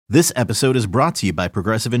This episode is brought to you by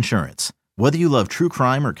Progressive Insurance. Whether you love true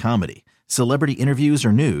crime or comedy, celebrity interviews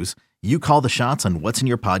or news, you call the shots on what's in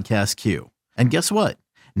your podcast queue. And guess what?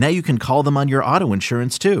 Now you can call them on your auto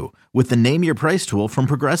insurance too with the Name Your Price tool from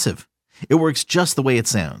Progressive. It works just the way it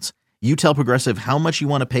sounds. You tell Progressive how much you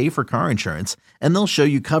want to pay for car insurance, and they'll show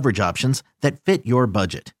you coverage options that fit your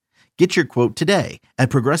budget. Get your quote today at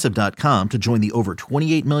Progressive.com to join the over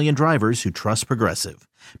 28 million drivers who trust Progressive.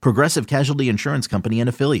 Progressive Casualty Insurance Company and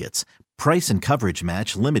Affiliates. Price and coverage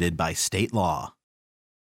match limited by state law.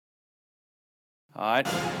 All right.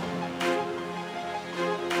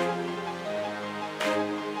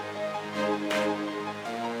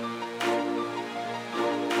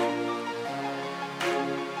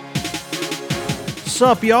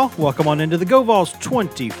 What's up, y'all? Welcome on into the Go Vols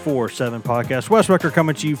 24/7 podcast. Wes Rucker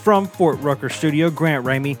coming to you from Fort Rucker Studio. Grant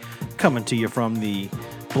Ramey coming to you from the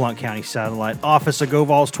Blount County Satellite Office of Go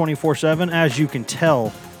Vols 24/7. As you can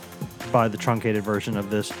tell by the truncated version of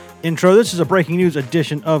this intro, this is a breaking news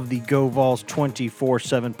edition of the Go Vols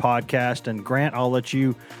 24/7 podcast. And Grant, I'll let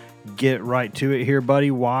you get right to it here, buddy.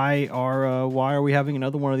 Why are we having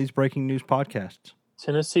another one of these breaking news podcasts?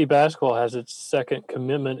 Tennessee basketball has its second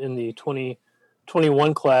commitment in the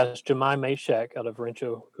 2021 class. Jemai Mashak out of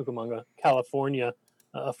Rancho Cucamonga, California,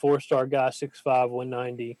 a four-star guy, 6'5",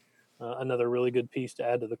 190. Another really good piece to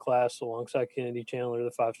add to the class alongside Kennedy Chandler, the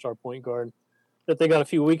five-star point guard that they got a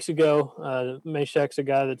few weeks ago. Mashak's a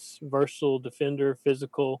guy that's versatile, defender,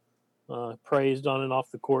 physical, praised on and off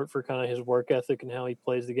the court for kind of his work ethic and how he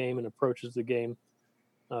plays the game and approaches the game.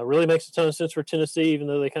 Really makes a ton of sense for Tennessee, even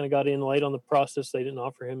though they kind of got in late on the process. They didn't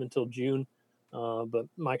offer him until June. But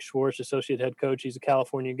Mike Schwartz, associate head coach, he's a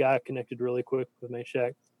California guy, connected really quick with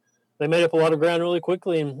Mashak. They made up a lot of ground really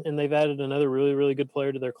quickly, and they've added another really, really good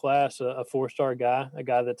player to their class, a four-star guy, a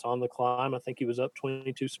guy that's on the climb. I think he was up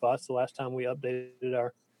 22 spots the last time we updated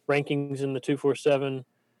our rankings in the 247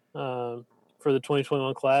 for the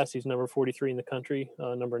 2021 class. He's number 43 in the country,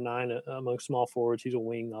 number 9 among small forwards. He's a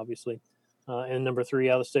wing, obviously, and number 3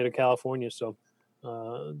 out of the state of California. So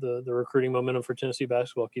the recruiting momentum for Tennessee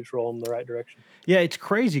basketball keeps rolling in the right direction. Yeah, it's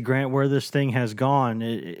crazy, Grant, where this thing has gone.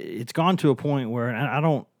 It's gone to a point where, and I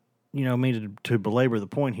don't, mean to belabor the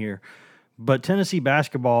point here, but Tennessee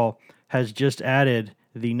basketball has just added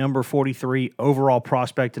the number 43 overall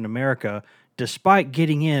prospect in America, despite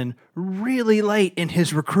getting in really late in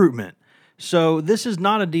his recruitment. So this is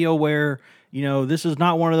not a deal where, this is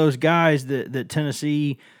not one of those guys that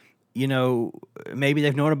Tennessee, maybe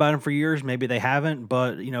they've known about him for years, maybe they haven't,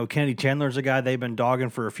 but, Kennedy Chandler's a guy they've been dogging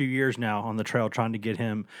for a few years now on the trail trying to get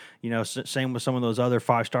him, same with some of those other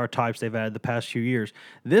five-star types they've added the past few years.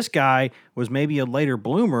 This guy was maybe a later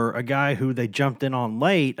bloomer, a guy who they jumped in on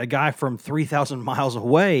late, a guy from 3,000 miles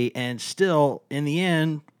away, and still, in the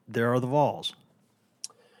end, there are the Vols.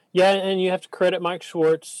 Yeah, and you have to credit Mike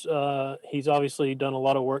Schwartz. He's obviously done a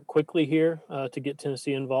lot of work quickly here to get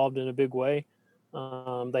Tennessee involved in a big way.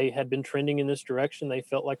 They had been trending in this direction. They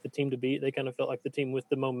felt like the team to beat. They kind of felt like the team with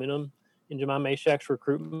the momentum in Jemai Mashak's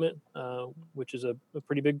recruitment, which is a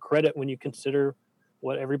pretty big credit when you consider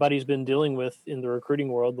what everybody's been dealing with in the recruiting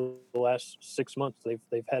world the last 6 months.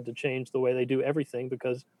 They've had to change the way they do everything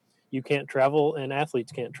because you can't travel and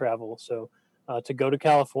athletes can't travel. So to go to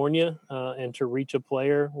California and to reach a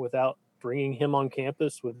player without bringing him on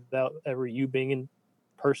campus, without ever you being in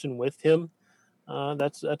person with him,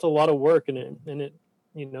 that's a lot of work, and it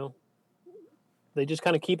they just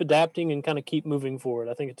kind of keep adapting and kind of keep moving forward.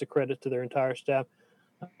 I think it's a credit to their entire staff.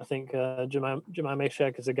 I think Jemai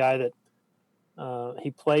Mashak is a guy that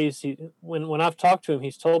he plays. When I've talked to him,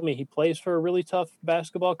 he's told me he plays for a really tough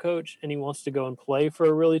basketball coach, and he wants to go and play for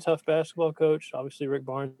a really tough basketball coach. Obviously, Rick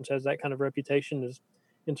Barnes has that kind of reputation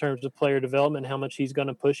in terms of player development, how much he's going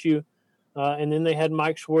to push you. And then they had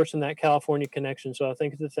Mike Schwartz and that California connection. So I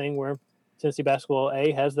think it's a thing where Tennessee basketball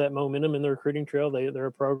has that momentum in the recruiting trail. They're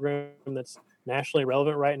a program that's nationally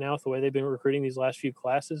relevant right now with the way they've been recruiting these last few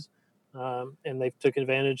classes, and they've took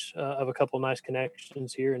advantage of a couple of nice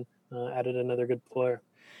connections here and added another good player.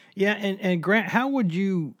 Yeah, and Grant, how would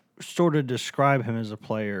you sort of describe him as a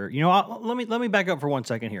player? Let me back up for 1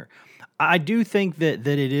 second here. I do think that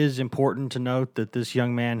it is important to note that this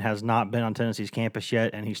young man has not been on Tennessee's campus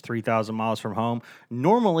yet, and he's 3,000 miles from home.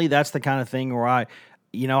 Normally, that's the kind of thing where I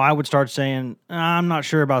would start saying, I'm not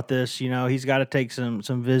sure about this. He's got to take some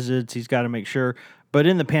visits. He's got to make sure. But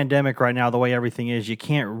in the pandemic right now, the way everything is, you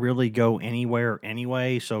can't really go anywhere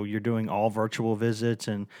anyway. So you're doing all virtual visits,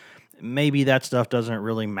 and maybe that stuff doesn't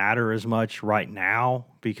really matter as much right now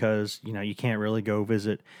because, you can't really go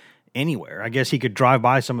visit anywhere. I guess he could drive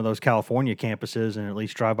by some of those California campuses and at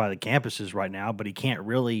least drive by the campuses right now, but he can't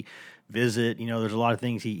really visit. There's a lot of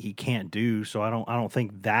things he can't do. So I don't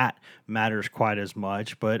think that matters quite as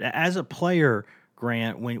much. But as a player,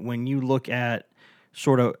 Grant, when you look at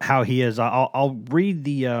sort of how he is, I'll read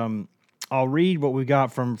I'll read what we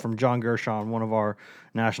got from John Gershon, one of our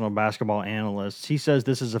national basketball analysts. He says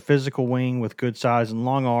this is a physical wing with good size and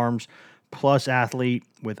long arms, plus athlete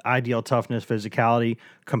with ideal toughness, physicality,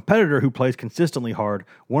 competitor who plays consistently hard,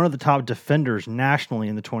 one of the top defenders nationally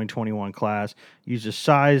in the 2021 class, uses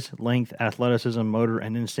size, length, athleticism, motor,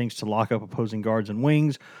 and instincts to lock up opposing guards and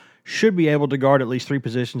wings, should be able to guard at least 3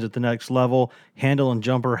 positions at the next level, handle and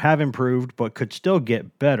jumper have improved, but could still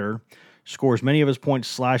get better, scores many of his points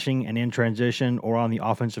slashing and in transition or on the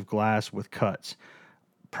offensive glass with cuts.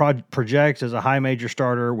 Projects as a high major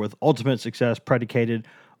starter with ultimate success predicated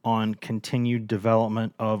on continued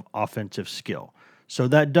development of offensive skill. So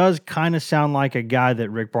that does kind of sound like a guy that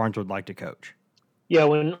Rick Barnes would like to coach. Yeah,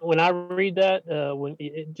 when I read that, when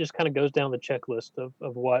it just kind of goes down the checklist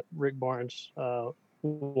of what Rick Barnes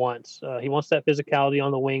wants. He wants that physicality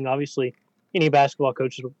on the wing. Obviously, any basketball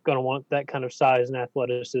coach is going to want that kind of size and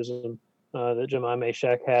athleticism that Jahmai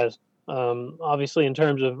Mashack has. Obviously, in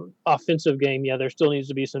terms of offensive game, yeah, there still needs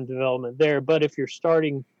to be some development there. But if you're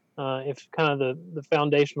starting, if kind of the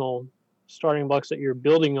foundational starting blocks that you're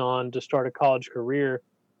building on to start a college career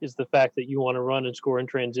is the fact that you want to run and score in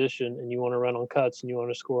transition and you want to run on cuts and you want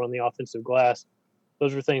to score on the offensive glass,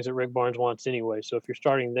 those are things that Rick Barnes wants anyway. So if you're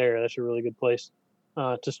starting there, that's a really good place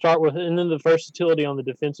to start with. And then the versatility on the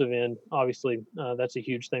defensive end, obviously, that's a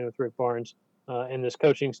huge thing with Rick Barnes and this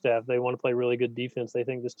coaching staff. They want to play really good defense. They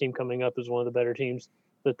think this team coming up is one of the better teams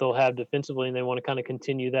that they'll have defensively, and they want to kind of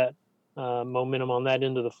continue that momentum on that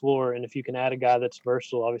end of the floor. And if you can add a guy that's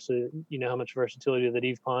versatile, obviously, you know how much versatility that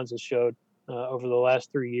Yves Pons has showed over the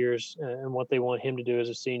last 3 years and what they want him to do as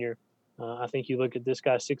a senior. I think you look at this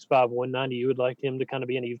guy, 6'5", 190, you would like him to kind of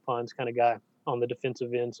be an Yves Pons kind of guy on the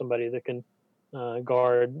defensive end, somebody that can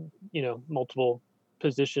guard, multiple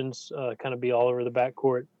positions, kind of be all over the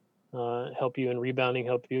backcourt, help you in rebounding,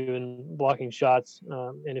 help you in blocking shots.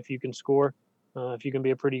 And if you can score, if you can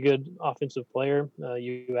be a pretty good offensive player,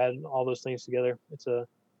 you add all those things together.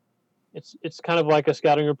 It's kind of like a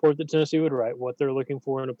scouting report that Tennessee would write. What they're looking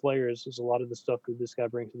for in a player is a lot of the stuff that this guy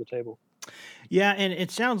brings to the table. Yeah, and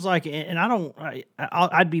it sounds like, and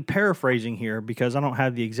I'd be paraphrasing here because I don't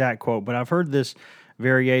have the exact quote, but I've heard this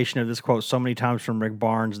variation of this quote so many times from Rick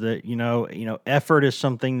Barnes that effort is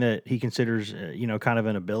something that he considers kind of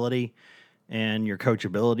an ability, and your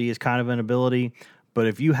coachability is kind of an ability. But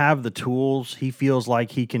if you have the tools, he feels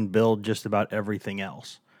like he can build just about everything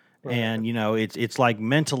else. Right. And it's like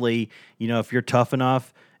mentally, if you're tough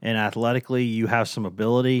enough and athletically you have some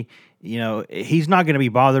ability, he's not going to be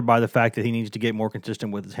bothered by the fact that he needs to get more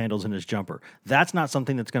consistent with his handles and his jumper. That's not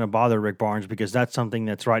something that's going to bother Rick Barnes because that's something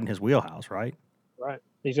that's right in his wheelhouse, right? Right.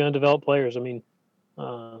 He's going to develop players. I mean,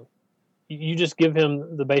 you just give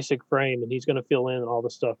him the basic frame and he's going to fill in all the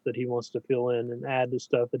stuff that he wants to fill in and add the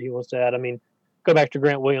stuff that he wants to add. I mean, go back to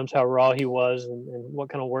Grant Williams, how raw he was and what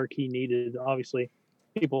kind of work he needed. Obviously,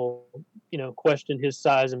 people, question his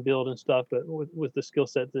size and build and stuff, but with the skill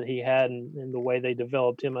set that he had and the way they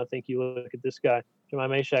developed him, I think you look at this guy, Jahmai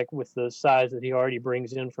Mashack, with the size that he already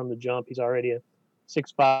brings in from the jump. He's already a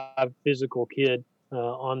 6'5" physical kid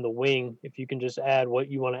on the wing. If you can just add what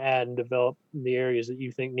you want to add and develop in the areas that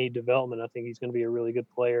you think need development, I think he's going to be a really good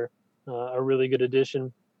player, a really good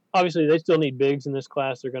addition. Obviously, they still need bigs in this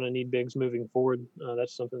class. They're going to need bigs moving forward.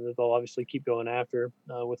 That's something that they'll obviously keep going after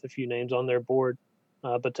with a few names on their board.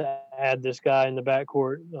 But to add this guy in the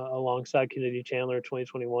backcourt alongside Kennedy Chandler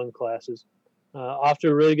 2021 classes, off to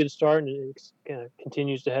a really good start, and it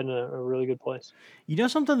continues to head in a really good place.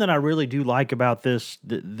 Something that I really do like about this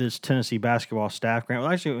Tennessee basketball staff, Grant.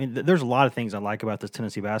 Well, actually, there's a lot of things I like about this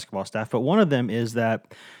Tennessee basketball staff, but one of them is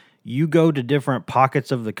that you go to different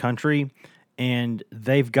pockets of the country, and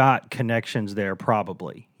they've got connections there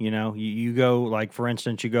probably. You go, like, for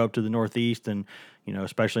instance, you go up to the Northeast and,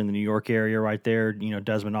 especially in the New York area right there,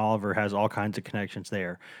 Desmond Oliver has all kinds of connections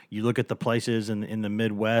there. You look at the places in the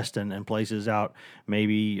Midwest and places out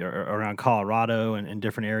maybe around Colorado and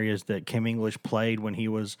different areas that Kim English played when he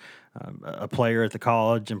was a player at the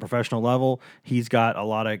college and professional level. He's got a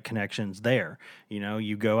lot of connections there.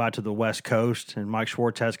 You go out to the West Coast and Mike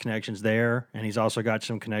Schwartz has connections there, and he's also got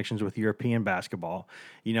some connections with European basketball.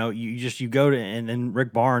 You go to, and then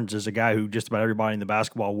Rick Barnes is a guy who just about everybody in the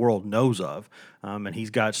basketball world knows of. And he's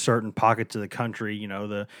got certain pockets of the country,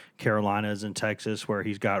 the Carolinas and Texas, where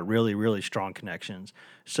he's got really, really strong connections.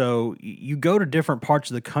 So you go to different parts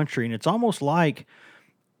of the country, and it's almost like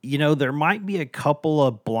there might be a couple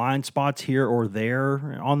of blind spots here or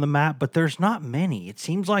there on the map, but there's not many. It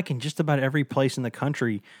seems like in just about every place in the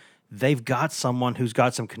country, they've got someone who's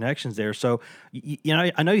got some connections there. So,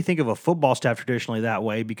 I know you think of a football staff traditionally that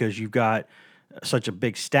way because you've got such a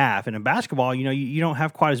big staff. And in basketball, you don't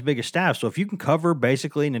have quite as big a staff. So if you can cover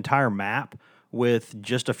basically an entire map with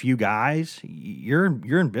just a few guys, you're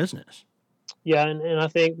in business. Yeah, and I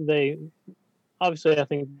think I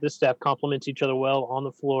think this staff complements each other well on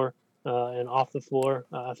the floor and off the floor.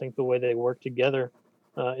 I think the way they work together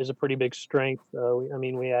is a pretty big strength.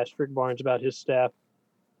 We asked Rick Barnes about his staff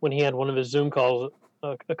when he had one of his Zoom calls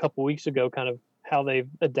a couple weeks ago, kind of how they've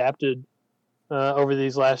adapted over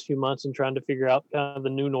these last few months and trying to figure out kind of the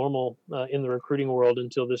new normal in the recruiting world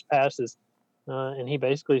until this passes. And he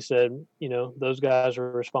basically said, those guys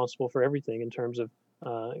are responsible for everything in terms of,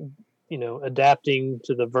 adapting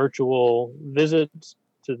to the virtual visits,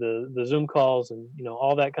 to the Zoom calls, and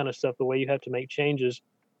all that kind of stuff. The way you have to make changes.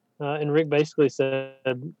 And Rick basically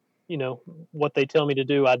said, what they tell me to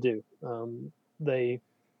do, I do. They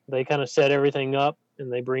kind of set everything up,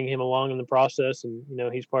 and they bring him along in the process. And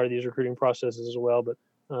he's part of these recruiting processes as well. But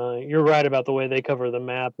you're right about the way they cover the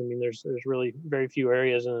map. I mean, there's really very few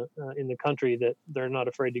areas in the country that they're not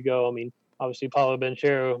afraid to go. I mean, obviously Paulo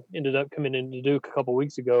Banchero ended up committing to Duke a couple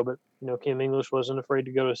weeks ago, but Kim English wasn't afraid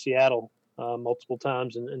to go to Seattle multiple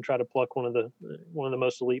times and try to pluck one of the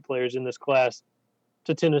most elite players in this class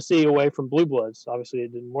to Tennessee away from Blue Bloods. Obviously,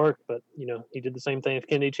 it didn't work, but he did the same thing with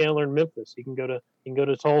Kennedy Chandler in Memphis. He can go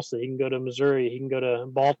to Tulsa. He can go to Missouri. He can go to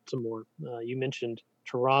Baltimore. You mentioned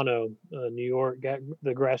Toronto, New York,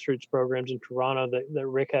 the grassroots programs in Toronto that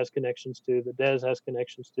Rick has connections to, that Dez has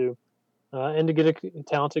connections to, and to get a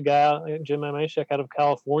talented guy, Jim Mashak, out of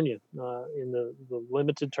California in the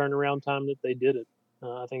limited turnaround time that they did it.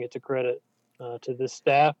 I think it's a credit to this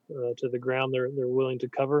staff, to the ground they're willing to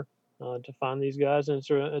cover. To find these guys, and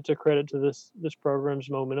it's a credit to this program's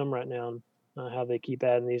momentum right now and how they keep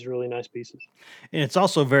adding these really nice pieces. And it's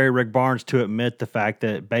also very Rick Barnes to admit the fact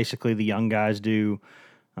that basically the young guys do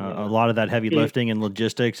a lot of that heavy lifting and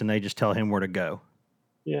logistics, and they just tell him where to go.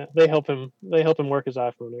 Yeah, they help him work his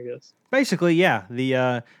iPhone, I guess. Basically, yeah.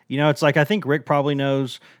 It's like I think Rick probably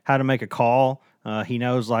knows how to make a call. He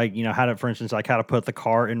knows how to, for instance, how to put the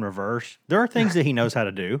car in reverse. There are things that he knows how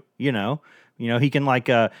to do. He can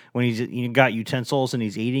when he's got utensils and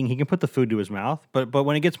he's eating, he can put the food to his mouth. But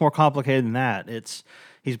when it gets more complicated than that,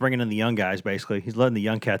 he's bringing in the young guys. Basically, he's letting the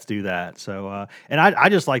young cats do that. So, and I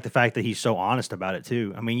just like the fact that he's so honest about it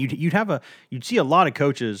too. I mean, you'd see a lot of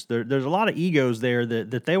coaches. There's a lot of egos there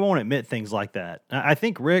that they won't admit things like that. I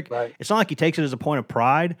think Rick, right. It's not like he takes it as a point of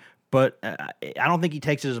pride, but I don't think he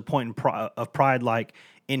takes it as a point of pride like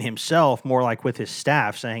in himself, more like with his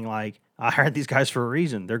staff, saying like, I hired these guys for a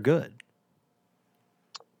reason. They're good.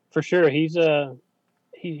 For sure, he's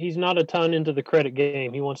not a ton into the credit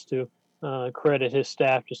game. He wants to credit his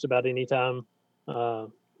staff just about any time.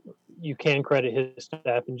 You can credit his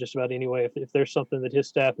staff in just about any way. If there's something that his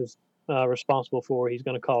staff is responsible for, he's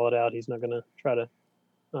going to call it out. He's not going to try to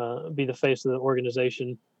be the face of the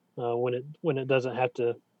organization when it doesn't have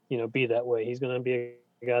to be that way. He's going to be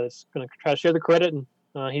a guy that's going to try to share the credit. And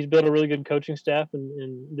he's built a really good coaching staff,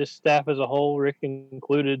 and this staff as a whole, Rick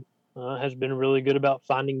included, has been really good about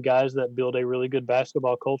finding guys that build a really good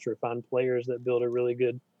basketball culture, find players that build a really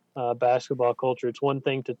good basketball culture. It's one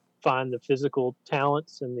thing to find the physical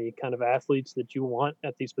talents and the kind of athletes that you want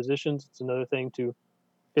at these positions. It's another thing to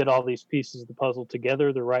fit all these pieces of the puzzle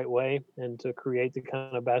together the right way and to create the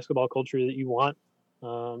kind of basketball culture that you want.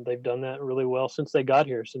 They've done that really well since they got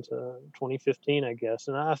here, since 2015, I guess.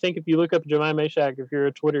 And I think if you look up Jemai Mashak, if you're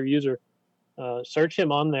a Twitter user, search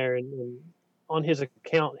him on there, and on his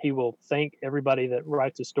account, he will thank everybody that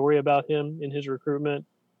writes a story about him in his recruitment.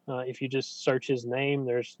 If you just search his name,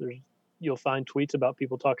 you'll find tweets about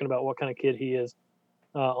people talking about what kind of kid he is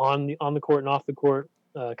on the court and off the court,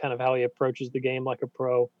 kind of how he approaches the game like a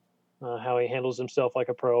pro, how he handles himself like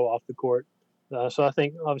a pro off the court. So I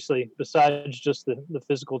think, obviously, besides just the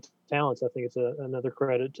physical talents, I think it's another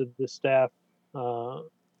credit to the staff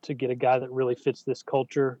to get a guy that really fits this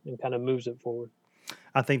culture and kind of moves it forward.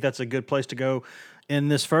 I think that's a good place to go in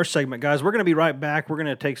this first segment, guys. We're going to be right back. We're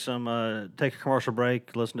going to take a commercial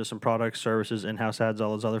break, listen to some products, services, in-house ads,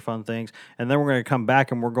 all those other fun things, and then we're going to come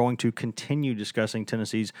back and we're going to continue discussing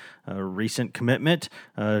Tennessee's recent commitment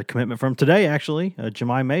from today, actually.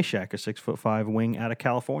 Jemai Mashak, a 6'5" wing out of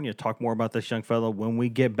California. Talk more about this young fellow when we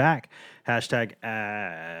get back. #ad.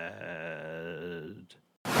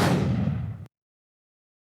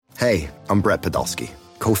 Hey, I'm Brett Podolsky.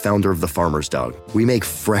 co-founder of The Farmer's Dog. We make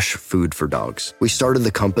fresh food for dogs. We started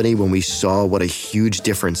the company when we saw what a huge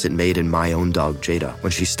difference it made in my own dog, Jada,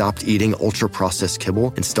 when she stopped eating ultra-processed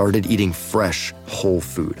kibble and started eating fresh, whole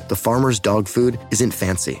food. The Farmer's Dog food isn't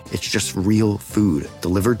fancy. It's just real food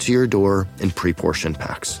delivered to your door in pre-portioned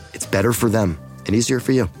packs. It's better for them and easier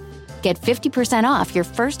for you. Get 50% off your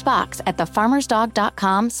first box at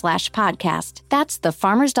thefarmersdog.com/podcast. That's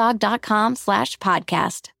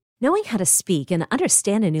thefarmersdog.com/podcast. Knowing how to speak and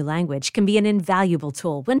understand a new language can be an invaluable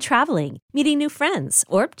tool when traveling, meeting new friends,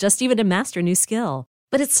 or just even to master a new skill.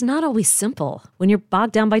 But it's not always simple when you're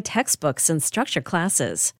bogged down by textbooks and structured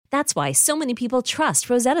classes. That's why so many people trust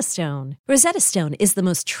Rosetta Stone. Rosetta Stone is the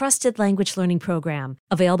most trusted language learning program,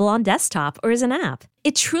 available on desktop or as an app.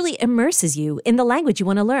 It truly immerses you in the language you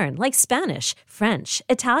want to learn, like Spanish, French,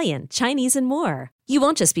 Italian, Chinese, and more. You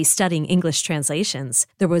won't just be studying English translations.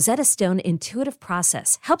 The Rosetta Stone intuitive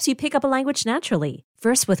process helps you pick up a language naturally,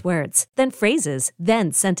 first with words, then phrases,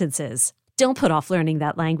 then sentences. Don't put off learning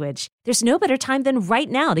that language. There's no better time than right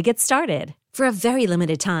now to get started. For a very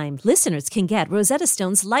limited time, listeners can get Rosetta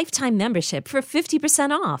Stone's lifetime membership for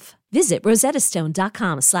 50% off. Visit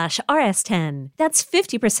rosettastone.com/rs10. That's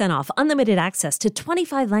 50% off unlimited access to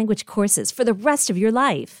 25 language courses for the rest of your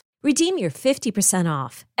life. Redeem your 50%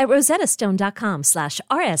 off at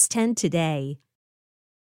rosettastone.com/rs10 today.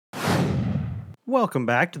 Welcome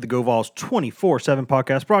back to the Go Vols 24/7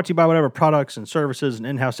 podcast, brought to you by whatever products and services and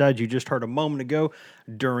in-house ads you just heard a moment ago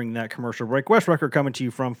during that commercial break. Wes Rucker coming to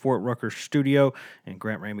you from Fort Rucker Studio, and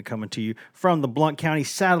Grant Ramey coming to you from the Blount County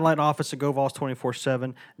satellite office of Go Vols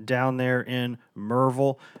 24/7 down there in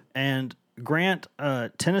Merville. And Grant,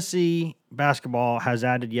 Tennessee basketball has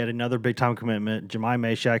added yet another big-time commitment, Jahmai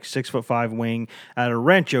Mashack, 6'5" wing out of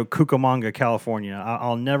Rancho Cucamonga, California.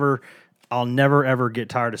 I'll never ever get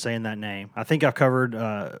tired of saying that name. I think I've covered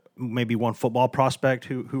maybe one football prospect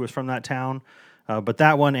who was from that town, but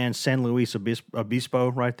that one and San Luis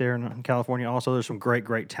Obispo right there in California. Also, there's some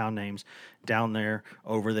great town names down there,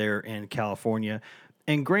 over there in California.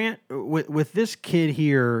 And Grant, with this kid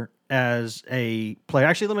here as a player,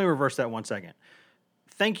 actually, let me reverse that 1 second.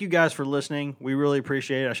 Thank you guys for listening. We really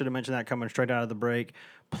appreciate it. I should have mentioned that coming straight out of the break.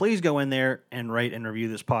 Please go in there and rate and review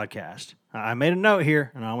this podcast. I made a note here,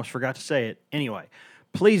 and I almost forgot to say it. Anyway,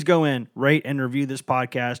 please go in, rate and review this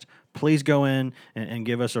podcast. Please go in and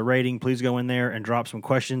give us a rating. Please go in there and drop some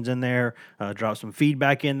questions in there, drop some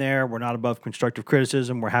feedback in there. We're not above constructive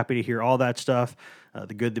criticism. We're happy to hear all that stuff,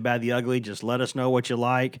 the good, the bad, the ugly. Just let us know what you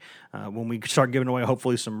like. When we start giving away,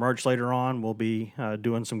 hopefully, some merch later on, we'll be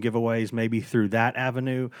doing some giveaways maybe through that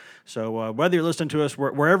avenue. So whether you're listening to us,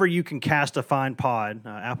 wherever you can cast a fine pod,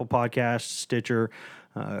 Apple Podcasts, Stitcher,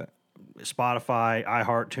 Spotify,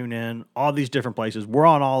 iHeart, TuneIn, all these different places. We're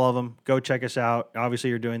on all of them. Go check us out.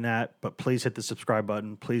 Obviously, you're doing that, but please hit the subscribe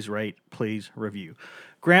button. Please rate. Please review.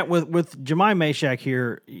 Grant, with Jahmai Mashack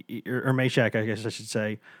here, or Mashack, I guess I should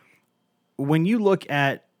say, when you look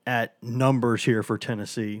at numbers here for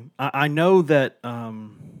Tennessee, I know that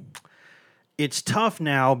it's tough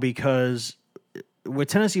now because with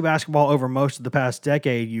Tennessee basketball over most of the past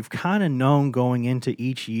decade, you've kind of known going into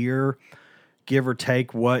each year, give or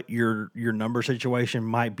take, what your number situation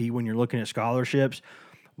might be when you're looking at scholarships.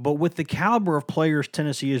 But with the caliber of players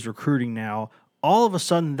Tennessee is recruiting now, all of a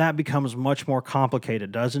sudden that becomes much more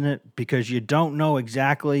complicated, doesn't it? Because you don't know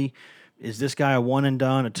exactly, is this guy a one and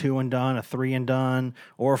done, a two and done, a three and done,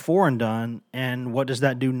 or a four and done? And what does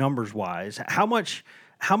that do numbers wise? How much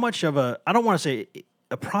of a, I don't want to say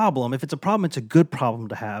a problem. If it's a problem, it's a good problem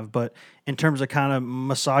to have. But in terms of kind of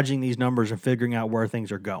massaging these numbers and figuring out where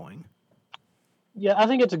things are going. Yeah, I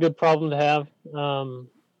think it's a good problem to have.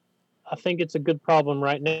 I think it's a good problem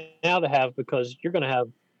right now to have because you're going to have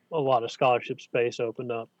a lot of scholarship space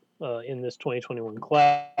opened up in this 2021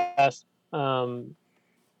 class.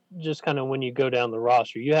 Just kind of when you go down the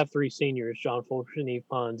roster, you have three seniors, John Fulton, Eve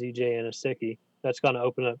Pons, EJ Anasicki. That's going to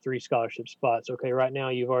open up three scholarship spots. Okay, right now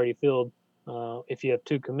you've already filled, if you have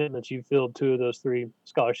two commitments, you've filled two of those three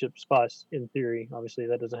scholarship spots in theory. Obviously,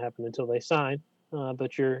 that doesn't happen until they sign.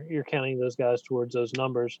 But you're counting those guys towards those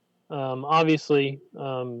numbers. Obviously,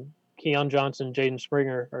 Keon Johnson, Jaden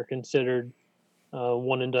Springer are considered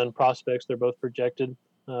one and done prospects. They're both projected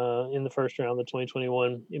in the first round of the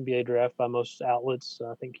 2021 NBA draft by most outlets.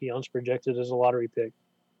 I think Keon's projected as a lottery pick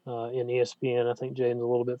in ESPN. I think Jaden's a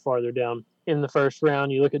little bit farther down in the first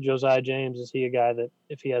round. You look at Josiah James. Is he a guy that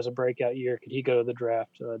if he has a breakout year, could he go to the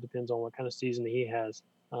draft? Depends on what kind of season he has.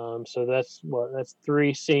 So that's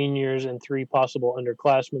three seniors and three possible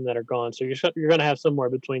underclassmen that are gone. So you're going to have somewhere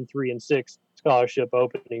between 3 and 6 scholarship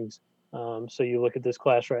openings. So you look at this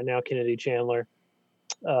class right now: Kennedy Chandler,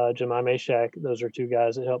 Jemai Mashak. Those are two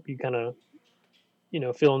guys that help you kind of,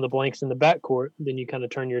 fill in the blanks in the backcourt. Then you kind of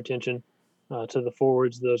turn your attention to the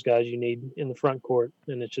forwards, those guys you need in the front court.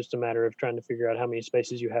 And it's just a matter of trying to figure out how many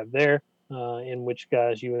spaces you have there and which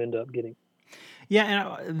guys you end up getting.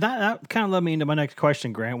 Yeah, and that kind of led me into my next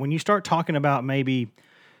question, Grant. When you start talking about maybe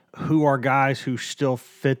who are guys who still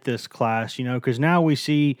fit this class, because now we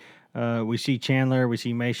see Chandler, we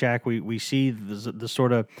see Mashak, we see the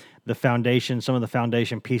sort of the foundation, some of the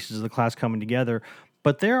foundation pieces of the class coming together,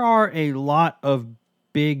 but there are a lot of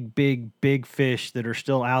big fish that are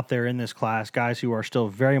still out there in this class, guys who are still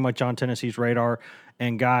very much on Tennessee's radar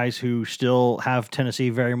and guys who still have Tennessee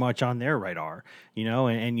very much on their radar,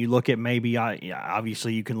 and you look at maybe,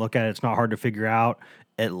 obviously you can look at it, it's not hard to figure out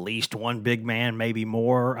at least one big man, maybe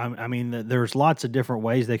more. I mean, there's lots of different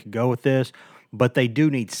ways they could go with this, but they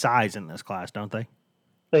do need size in this class, don't they?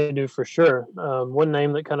 They do for sure. One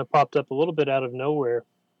name that kind of popped up a little bit out of nowhere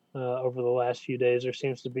over the last few days, there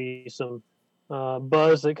seems to be some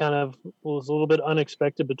buzz that kind of was a little bit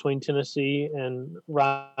unexpected between Tennessee and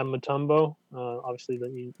Ryan Mutombo. Obviously,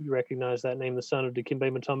 you recognize that name, the son of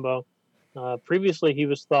Dikembe Mutombo. Previously, he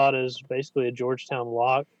was thought as basically a Georgetown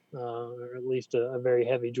lock, or at least a very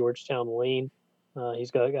heavy Georgetown lean.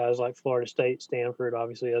 He's got guys like Florida State, Stanford,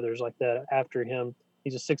 obviously others like that after him.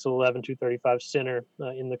 He's a 6'11", 235 center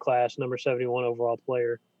in the class, number 71 overall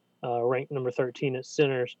player, ranked number 13 at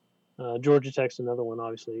centers. Georgia Tech's another one,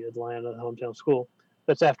 obviously, Atlanta, the hometown school.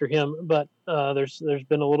 That's after him. But there's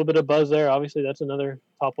been a little bit of buzz there. Obviously, that's another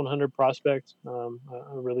top 100 prospect, a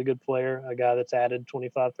really good player, a guy that's added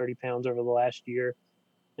 25, 30 pounds over the last year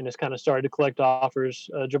and has kind of started to collect offers.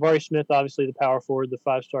 Jabari Smith, obviously the power forward, the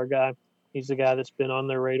five-star guy. He's the guy that's been on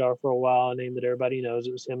their radar for a while, a name that everybody knows.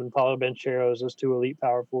 It was him and Paulo Banchero, those two elite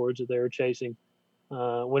power forwards that they were chasing.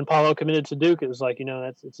 When Paulo committed to Duke, it was like,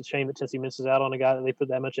 it's a shame that Tennessee misses out on a guy that they put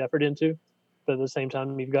that much effort into. But at the same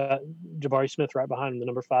time, you've got Jabari Smith right behind him, the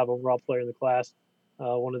number 5 overall player in the class,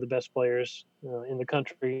 one of the best players in the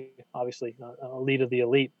country, obviously, elite of the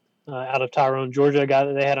elite. Out of Tyrone, Georgia, a guy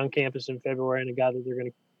that they had on campus in February and a guy that they're going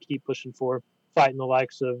to keep pushing for, fighting the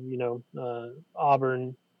likes of,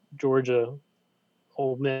 Auburn, Georgia,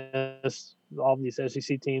 Ole Miss, all these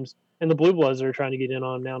SEC teams, and the Blue Bloods that are trying to get in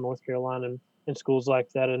on now, North Carolina and schools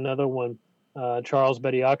like that. Another one, Charles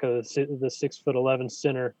Bediako, the 6'11"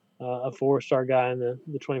 center, a 4-star guy in the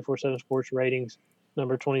 24/7 Sports ratings,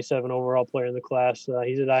 number 27 overall player in the class.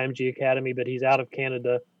 He's at IMG Academy, but he's out of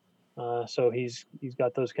Canada, so he's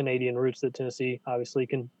got those Canadian roots that Tennessee obviously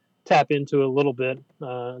can tap into a little bit.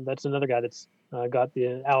 That's another guy that's got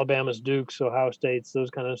the Alabamas, Dukes, Ohio States,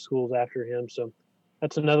 those kind of schools after him. So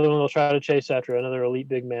that's another one they'll try to chase after, another elite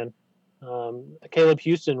big man. Caleb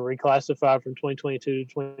Houston reclassified from 2022 to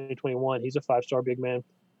 2021. He's a 5-star big man,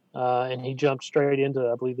 and he jumped straight into,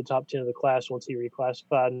 I believe, the top 10 of the class once he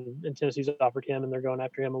reclassified, and Tennessee's offered him, and they're going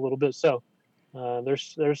after him a little bit. So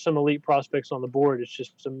there's some elite prospects on the board. It's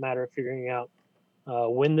just a matter of figuring out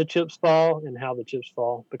when the chips fall and how the chips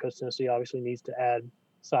fall, because Tennessee obviously needs to add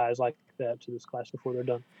size like that to this class before they're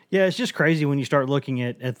done. Yeah, it's just crazy when you start looking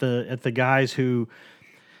at the guys who,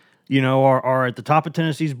 are at the top of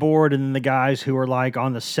Tennessee's board, and then the guys who are like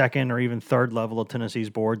on the second or even third level of Tennessee's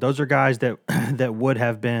board. Those are guys that that would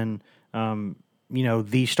have been,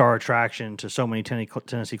 the star attraction to so many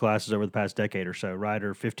Tennessee classes over the past decade or so, right?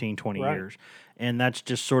 Or 15, 20 Right. years. And that's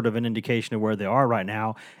just sort of an indication of where they are right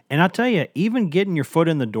now. And I'll tell you, even getting your foot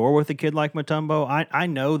in the door with a kid like Mutombo, I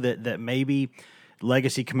know that maybe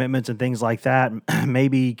legacy commitments and things like that,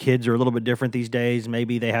 maybe kids are a little bit different these days.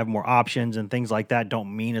 Maybe they have more options and things like that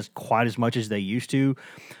don't mean quite as much as they used to.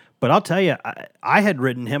 But I'll tell you, I had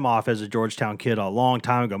written him off as a Georgetown kid a long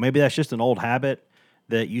time ago. Maybe that's just an old habit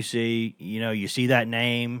that you see, you see that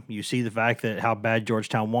name, you see the fact that how bad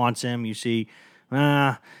Georgetown wants him, you see,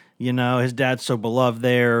 his dad's so beloved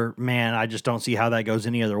there, man, I just don't see how that goes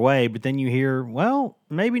any other way. But then you hear, well,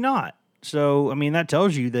 maybe not. So, I mean, that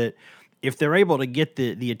tells you that if they're able to get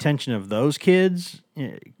the attention of those kids,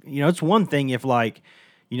 it's one thing if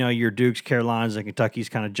your Dukes, Carolinas, and Kentuckies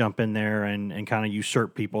kind of jump in there and kind of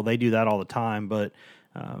usurp people. They do that all the time. But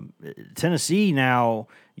Tennessee now,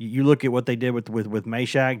 you look at what they did with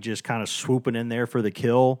Mashak, just kind of swooping in there for the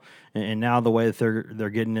kill, and now the way that they're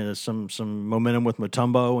getting into some momentum with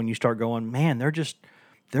Mutombo, and you start going, man,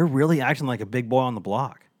 they're really acting like a big boy on the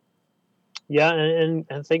block. Yeah, and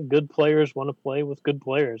I think good players want to play with good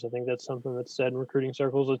players. I think that's something that's said in recruiting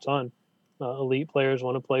circles a ton. Elite players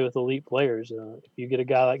want to play with elite players. If you get a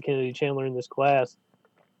guy like Kennedy Chandler in this class,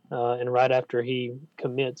 and right after he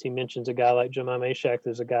commits, he mentions a guy like Jemai Mashak.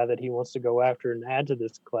 There's a guy that he wants to go after and add to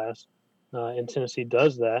this class, and Tennessee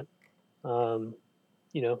does that.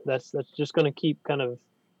 that's just going to keep kind of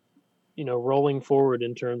rolling forward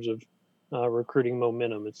in terms of recruiting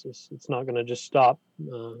momentum. It's not going to just stop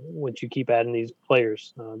once you keep adding these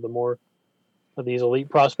players. The more of these elite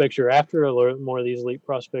prospects you're after, or more of these elite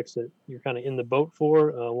prospects that you're kind of in the boat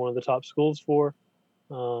for, one of the top schools for.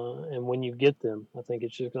 And when you get them, I think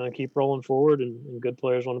it's just going to keep rolling forward, and good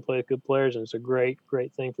players want to play with good players. And it's a great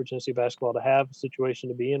thing for Tennessee basketball to have a situation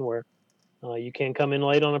to be in where you can come in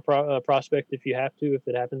late on a prospect if you have to, if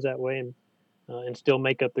it happens that way, and still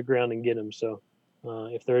make up the ground and get him. So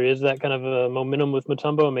if there is that kind of a momentum with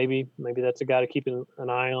Mutombo, maybe that's a guy to keep an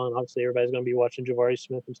eye on. Obviously, everybody's going to be watching Jabari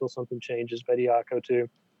Smith until something changes. Bediako too.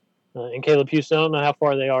 And Caleb Houston, I don't know how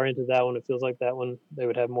far they are into that one. It feels like that one they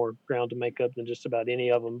would have more ground to make up than just about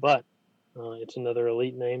any of them. But it's another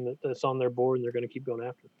elite name that's on their board, and they're going to keep going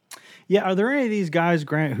after. Yeah, are there any of these guys,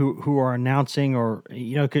 Grant, who are announcing, or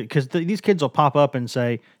because these kids will pop up and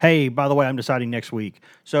say, "Hey, by the way, I'm deciding next week."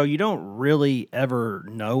 So you don't really ever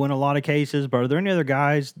know in a lot of cases. But are there any other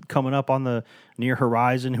guys coming up on the near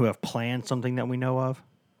horizon who have planned something that we know of?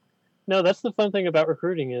 No, that's the fun thing about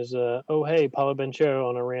recruiting is, hey, Paulo Banchero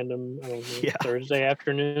on a random Thursday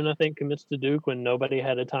afternoon, I think, commits to Duke when nobody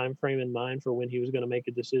had a time frame in mind for when he was going to make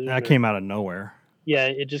a decision. That came out of nowhere. Yeah,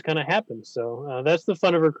 it just kind of happened. So that's the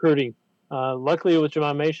fun of recruiting. Luckily, with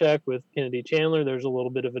Jahmai Mashack, with Kennedy Chandler, there's a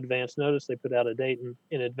little bit of advance notice. They put out a date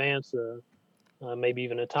in advance, maybe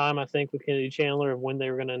even a time, I think, with Kennedy Chandler of when they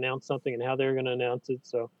were going to announce something and how they were going to announce it.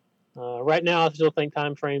 So right now, I still think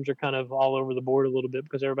time frames are kind of all over the board a little bit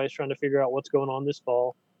because everybody's trying to figure out what's going on this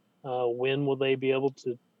fall. When will they be able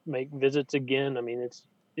to make visits again? I mean,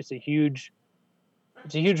 it's a huge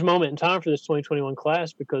moment in time for this 2021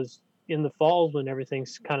 class because in the falls when everything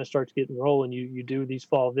kind of starts getting rolling, you do these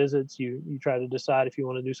fall visits. You try to decide if you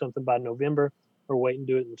want to do something by November or wait and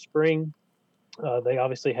do it in the spring. They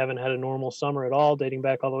obviously haven't had a normal summer at all, dating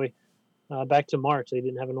back all the way back to March. They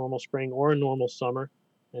didn't have a normal spring or a normal summer.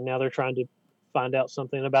 And now they're trying to find out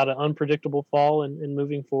something about an unpredictable fall and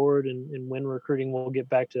moving forward and when recruiting will get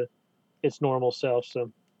back to its normal self.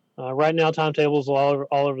 So right now, timetables all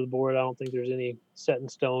over the board. I don't think there's any set in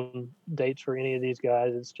stone dates for any of these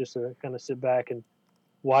guys. It's just to kind of sit back and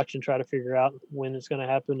watch and try to figure out when it's going to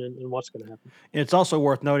happen and what's going to happen. It's also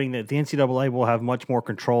worth noting that the NCAA will have much more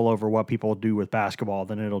control over what people do with basketball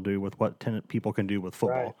than it'll do with what people can do with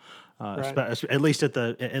football. Right. At least at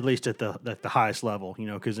the highest level,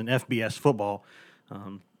 because in FBS football,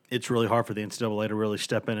 it's really hard for the NCAA to really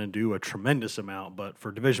step in and do a tremendous amount. But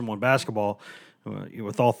for Division I basketball,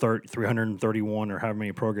 with all 331 or however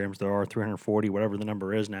many programs there are, 340, whatever the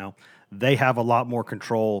number is now, they have a lot more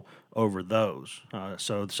control over those.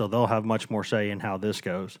 So they'll have much more say in how this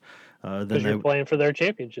goes. Because you're playing for their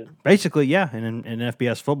championship. Basically, yeah. And in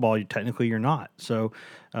FBS football, you're not. So,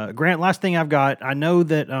 Grant, last thing I've got, I know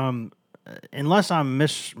that unless I'm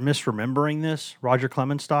misremembering this, Roger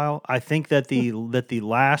Clemens style, I think that the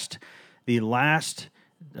last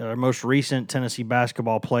most recent Tennessee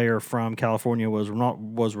basketball player from California was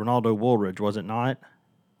Ronaldo Woolridge, was it not?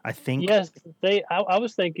 I think. Yes, I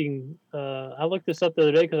was thinking. I looked this up the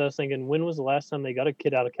other day because I was thinking, when was the last time they got a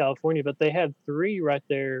kid out of California? But they had three right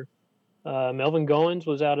there. Melvin Goins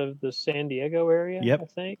was out of the San Diego area. Yep. I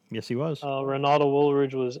think. Yes, he was. Ronaldo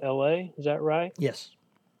Woolridge was L.A. Is that right? Yes.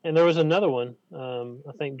 And there was another one.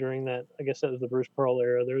 I think during that, I guess that was the Bruce Pearl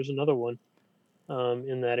era. There was another one.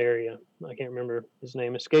 In that area. I can't remember, his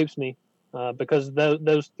name escapes me, because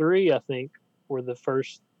those three, I think, were the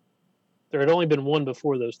first. There had only been one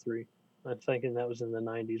before those three. I'm thinking that was in the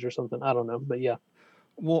 90s or something. I don't know, but yeah.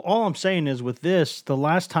 Well, all I'm saying is with this, the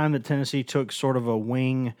last time that Tennessee took sort of a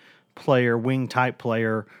wing type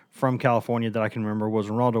player from California that I can remember was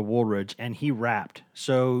Ronaldo Woolridge, and he rapped.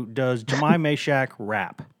 So does Jahmai Mashack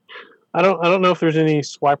rap? I don't know if there's any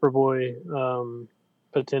Swiper Boy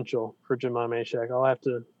potential for Jahmai Mashack. I'll have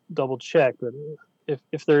to double check, but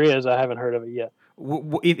if there is, I haven't heard of it yet.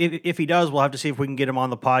 If he does, we'll have to see if we can get him on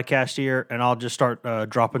the podcast here, and I'll just start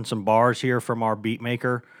dropping some bars here from our beat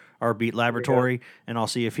maker, our beat laboratory, and I'll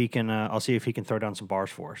see if he can throw down some bars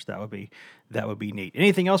for us. That would be neat.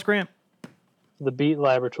 Anything else, Grant? The beat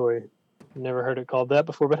laboratory. Never heard it called that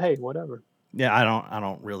before, but hey, whatever. Yeah, I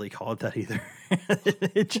don't really call it that either.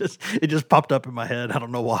 it just popped up in my head. I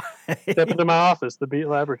don't know why. Step into my office, the Beat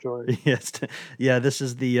Laboratory. Yes, yeah. This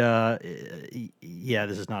is the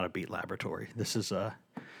this is not a Beat Laboratory. This is I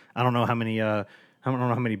don't know how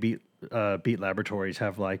many Beat Laboratories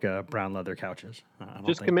have like brown leather couches.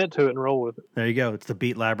 Just commit to it and roll with it. There you go. It's the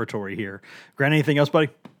Beat Laboratory here. Grant, anything else, buddy?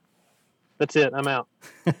 That's it. I'm out.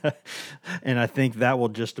 And I think that will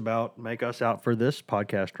just about make us out for this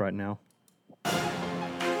podcast right now.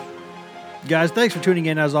 Guys, thanks for tuning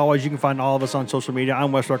in. As always, you can find all of us on social media.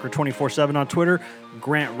 I'm Wes Rucker 24/7 on Twitter.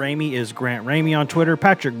 Grant Ramey is Grant Ramey on Twitter.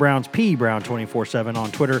 Patrick Brown's P Brown 24/7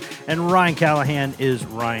 on Twitter. And Ryan Callahan is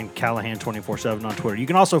Ryan Callahan 24/7 on Twitter. You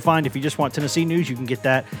can also find, if you just want Tennessee news, you can get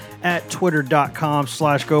that at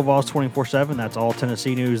twitter.com/GoVols247. That's all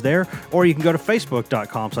Tennessee news there. Or you can go to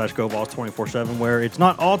facebook.com/GoVols247, where it's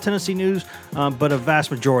not all Tennessee news, but a vast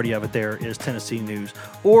majority of it there is Tennessee news.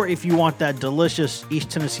 Or if you want that delicious East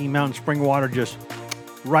Tennessee Mountain Spring water just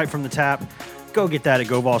right from the tap, go get that at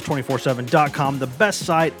GoVols247.com, the best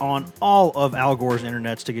site on all of Al Gore's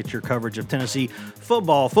internets to get your coverage of Tennessee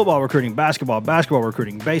football, football recruiting, basketball, basketball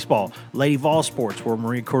recruiting, baseball, Lady Vol Sports, where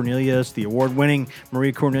Marie Cornelius, the award-winning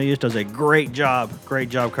Marie Cornelius, does a great job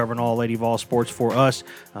covering all Lady Vol Sports for us.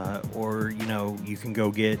 Or, you can go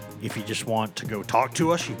get, if you just want to go talk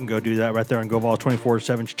to us, you can go do that right there on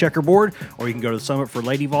GoVols247's checkerboard, or you can go to the Summit for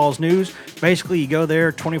Lady Vols news. Basically, you go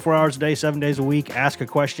there 24 hours a day, 7 days a week, ask a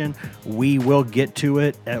question. We will get to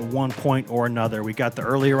it at one point or another. We got the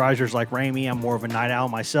early risers like Ramey. I'm more of a night owl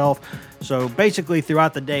myself. So basically,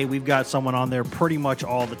 throughout the day, we've got someone on there pretty much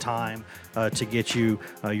all the time to get you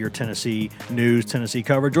your Tennessee news, Tennessee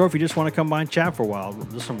coverage, or if you just want to come by and chat for a while.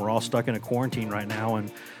 Listen, we're all stuck in a quarantine right now,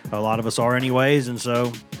 and a lot of us are anyways, and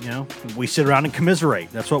so, we sit around and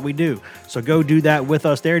commiserate. That's what we do. So go do that with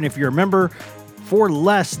us there, and if you're a member, for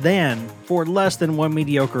less than one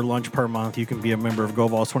mediocre lunch per month, you can be a member of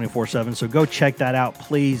GoVols 24/7. So go check that out,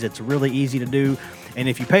 please. It's really easy to do. And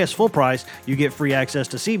if you pay us full price, you get free access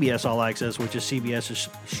to CBS All Access, which is CBS's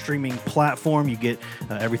streaming platform. You get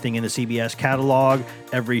everything in the CBS catalog,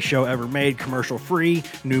 every show ever made, commercial free,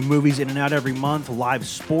 new movies in and out every month, live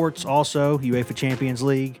sports also, UEFA Champions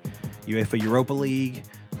League, UEFA Europa League.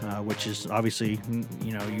 Which is obviously,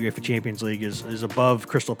 UEFA Champions League is above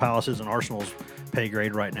Crystal Palace's and Arsenal's pay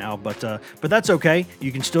grade right now. But that's okay.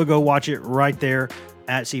 You can still go watch it right there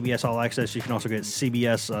at CBS All Access. You can also get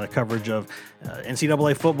CBS coverage of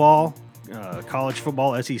NCAA football, college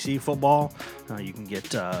football, SEC football. You can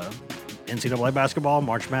get NCAA basketball,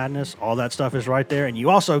 March Madness, all that stuff is right there. And you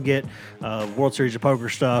also get World Series of Poker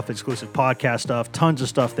stuff, exclusive podcast stuff, tons of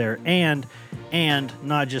stuff there. And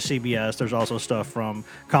not just CBS, there's also stuff from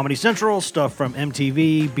Comedy Central, stuff from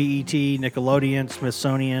MTV, BET, Nickelodeon,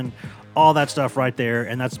 Smithsonian, all that stuff right there.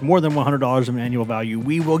 And that's more than $100 of annual value.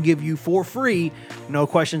 We will give you for free, no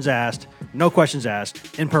questions asked,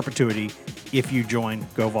 in perpetuity, if you join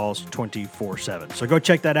GoVols 24/7. So go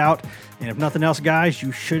check that out. And if nothing else, guys,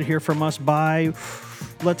 you should hear from us by,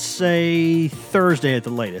 let's say, Thursday at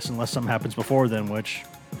the latest, unless something happens before then, which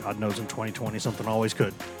God knows in 2020 something always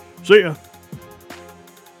could. See ya.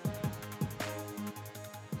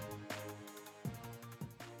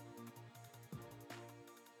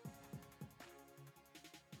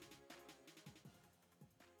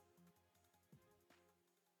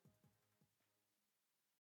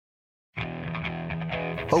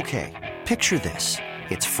 Okay, picture this.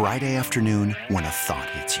 It's Friday afternoon when a thought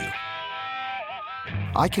hits you.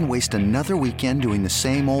 I can waste another weekend doing the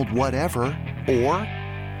same old whatever, or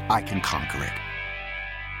I can conquer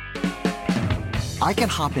it. I can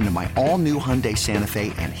hop into my all-new Hyundai Santa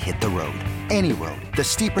Fe and hit the road. Any road. The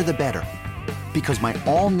steeper, the better. Because my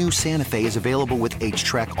all-new Santa Fe is available with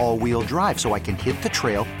H-Track all-wheel drive, so I can hit the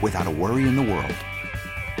trail without a worry in the world.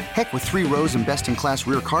 Heck, with 3 rows and best-in-class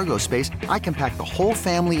rear cargo space, I can pack the whole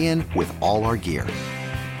family in with all our gear.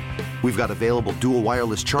 We've got available dual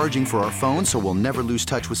wireless charging for our phones, so we'll never lose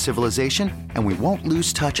touch with civilization, and we won't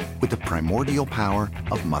lose touch with the primordial power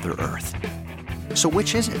of Mother Earth. So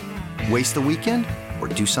which is it? Waste the weekend or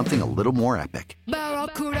do something a little more epic?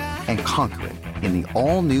 And conquer it in the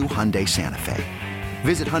all-new Hyundai Santa Fe.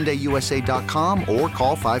 Visit HyundaiUSA.com or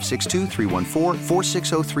call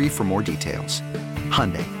 562-314-4603 for more details.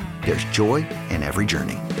 Hyundai, there's joy in every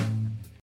journey.